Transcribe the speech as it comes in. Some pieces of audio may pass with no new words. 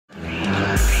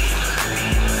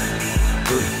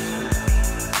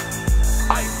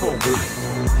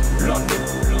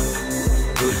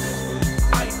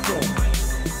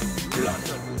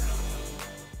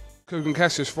KUGAN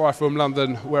CASSIUS fly from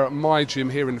London. We're at my gym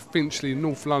here in Finchley,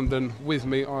 North London. With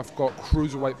me, I've got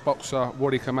cruiserweight boxer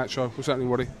Wadi Camacho. What's happening,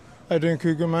 Wadi? How you doing,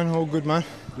 KUGAN, man? All good, man.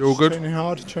 You're all good? Training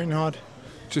hard, training hard.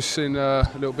 Just seen a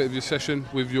little bit of your session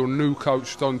with your new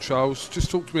coach, Don Charles. Just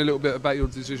talk to me a little bit about your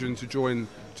decision to join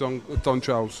Don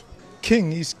Charles.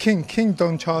 He's King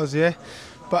Don Charles, yeah.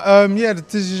 But yeah, the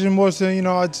decision was,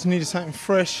 I just needed something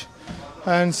fresh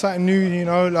and something new,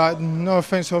 like, no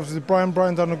offense, obviously,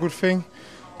 Brian done a good thing.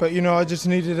 But, I just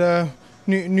needed a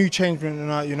new changement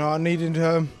tonight, I needed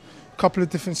a couple of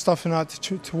different stuff tonight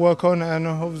to work on, and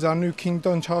obviously I knew King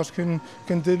Don Charles can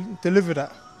deliver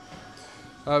that.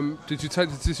 Did you take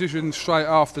the decision straight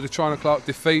after the China Clark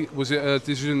defeat? Was it a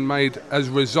decision made as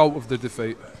a result of the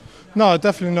defeat? No,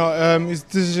 definitely not. It's a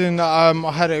decision that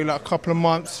I had it like a couple of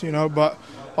months, but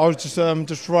I was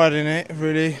just riding it,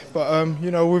 really. But,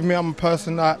 with me, I'm a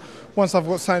person that once I've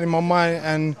got something in my mind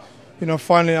and,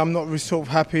 finally I'm not really sort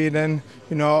of happy, then,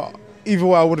 either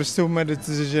way I would have still made a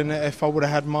decision if I would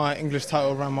have had my English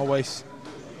title around my waist.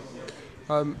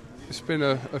 It's been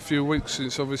a few weeks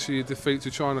since obviously your defeat to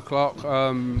China Clark.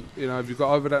 Have you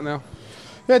got over that now?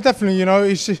 Yeah, definitely.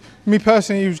 It's just, me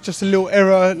personally, it was just a little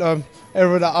error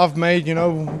that I've made.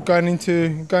 Going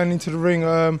into the ring.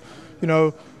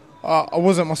 I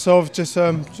wasn't myself.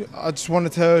 I just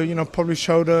wanted to, probably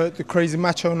show the crazy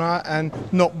macho night and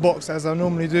not box as I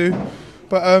normally do.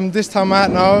 But this time out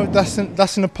now, that's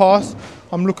in the past.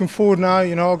 I'm looking forward now.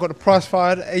 I've got the prize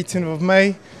fight 18th of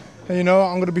May. And,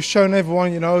 I'm going to be showing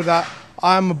everyone, that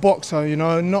I am a boxer.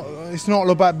 It's not all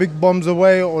about big bombs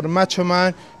away or the macho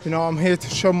man. I'm here to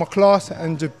show my class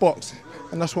and just box,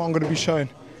 and that's what I'm going to be showing.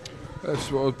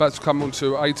 That's what I was about to come on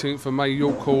to. 18th of May,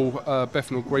 York Hall,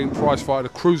 Bethnal Green, prize fight, the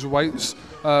cruiserweights.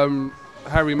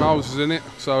 Harry Miles is in it,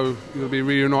 so you'll be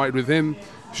reunited with him.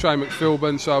 Shane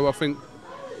McPhilbin, so I think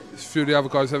a few of the other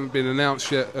guys haven't been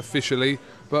announced yet officially.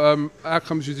 But how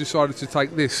comes you decided to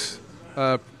take this,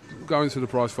 go into the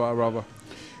prize fight rather?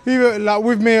 Like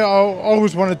with me, I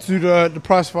always wanted to do the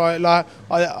prize fight. Like,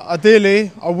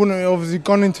 ideally, I wouldn't have obviously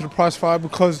gone into the prize fight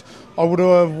because I would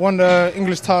have won the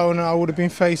English title and I would have been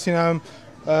facing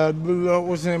Matt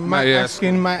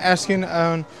Askin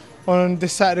on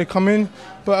this Saturday coming.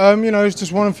 But it's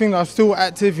just one thing. I'm still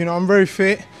active. I'm very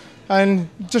fit, and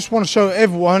just want to show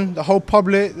everyone, the whole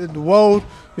public, the world,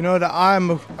 that I am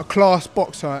a class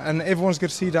boxer, and everyone's going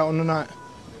to see that on the night.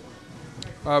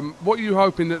 What are you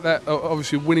hoping that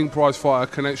obviously winning prize fighter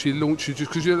can actually launch you?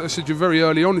 Just because I said you're very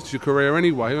early on into your career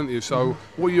anyway, aren't you? So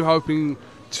what are you hoping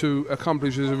to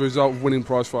accomplish as a result of winning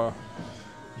prize fighter?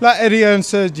 Like Eddie Earn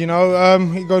said, he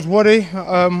goes, Wadi,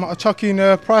 I chuck you in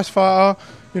a prize fighter.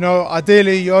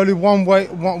 Ideally you're only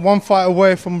one fight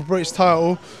away from a British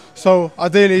title. So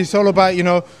ideally it's all about,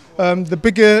 the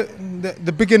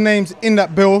bigger names in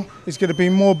that bill is going to be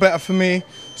more better for me.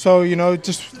 So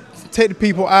just take the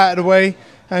people out of the way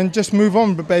and just move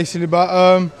on, basically. But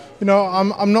I'm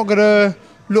not gonna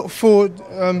look forward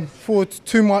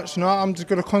too much. I'm just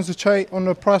gonna concentrate on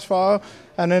the prize fighter,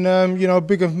 and then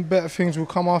bigger and better things will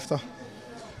come after.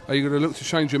 Are you gonna look to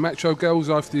change your macho girls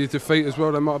after your defeat as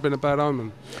well? That might have been a bad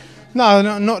omen. No,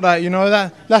 not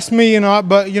that. That's me,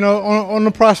 But on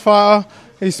the prize fighter,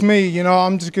 it's me.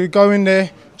 I'm just gonna go in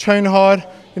there, train hard.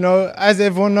 As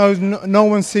everyone knows, no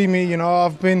one see me.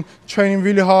 I've been training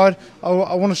really hard.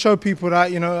 I want to show people that,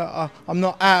 I'm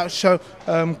not out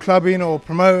clubbing or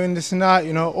promoting this and that.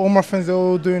 All my friends are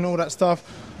all doing all that stuff.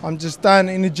 I'm just down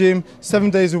in the gym 7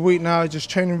 days a week now, just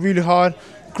training really hard,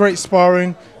 great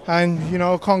sparring, and,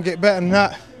 I can't get better than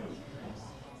that.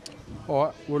 All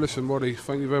right, well listen, Wadi,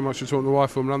 thank you very much for talking to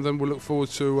Wife from London. We'll look forward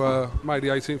to May the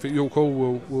 18th at York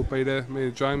Hall. We'll be there, me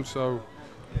and James, so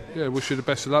yeah, wish you the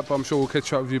best of luck, but I'm sure we'll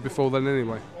catch up with you before then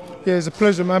anyway. Yeah, it's a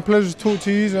pleasure, man. Pleasure to talk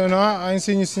to you. I ain't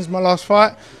seen you since my last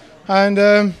fight, and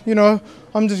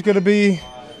I'm just gonna be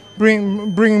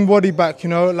bringing Wadi back.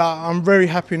 Like, I'm very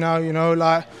happy now.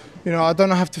 I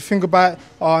don't have to think about,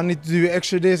 I need to do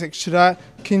extra this, extra that.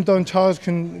 King Don Charles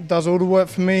does all the work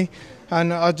for me,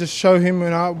 and I just show him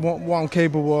what I'm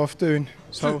capable of doing.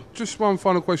 So just one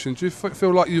final question. Do you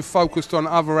feel like you've focused on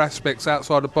other aspects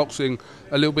outside of boxing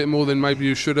a little bit more than maybe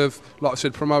you should have? Like I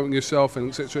said, promoting yourself and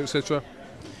etc. etc.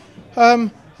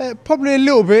 Probably a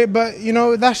little bit, but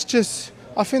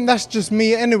I think that's just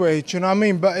me anyway. Do you know what I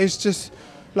mean? But it's just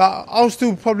like I'll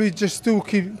still probably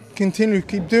continue to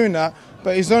keep doing that.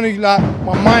 But it's only like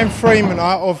my mind framing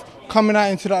of coming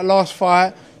out into that last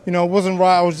fight. Wasn't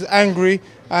right. I was angry,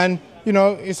 and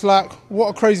it's like what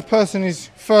a crazy person is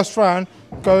first round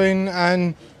going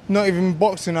and not even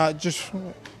boxing out.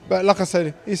 But like I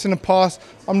said, it's in the past.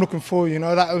 I'm looking forward.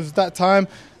 That was that time,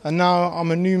 and now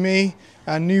I'm a new me,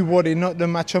 a new Wadi, not the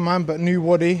macho man, but new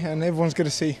Wadi, and everyone's going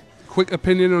to see. Quick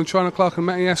opinion on China Clark and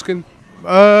Matty Askin?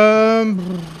 I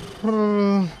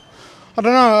don't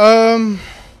know.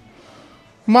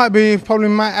 Probably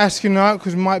Matt Askin out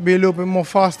because might be a little bit more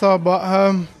faster, but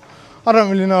I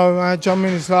don't really know. Do you know what I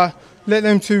mean? It's like, let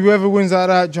them two, whoever wins out of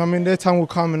that, do you know what I mean? Their time will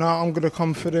come and I'm going to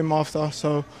come for them after,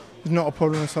 so it's not a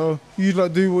problem. So you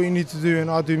lot do what you need to do and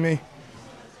I'll do me.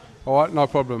 All right, no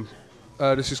problem.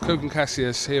 This is KUGAN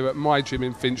CASSIUS here at my gym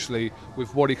in Finchley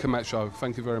with Wadi Camacho.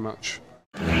 Thank you very much.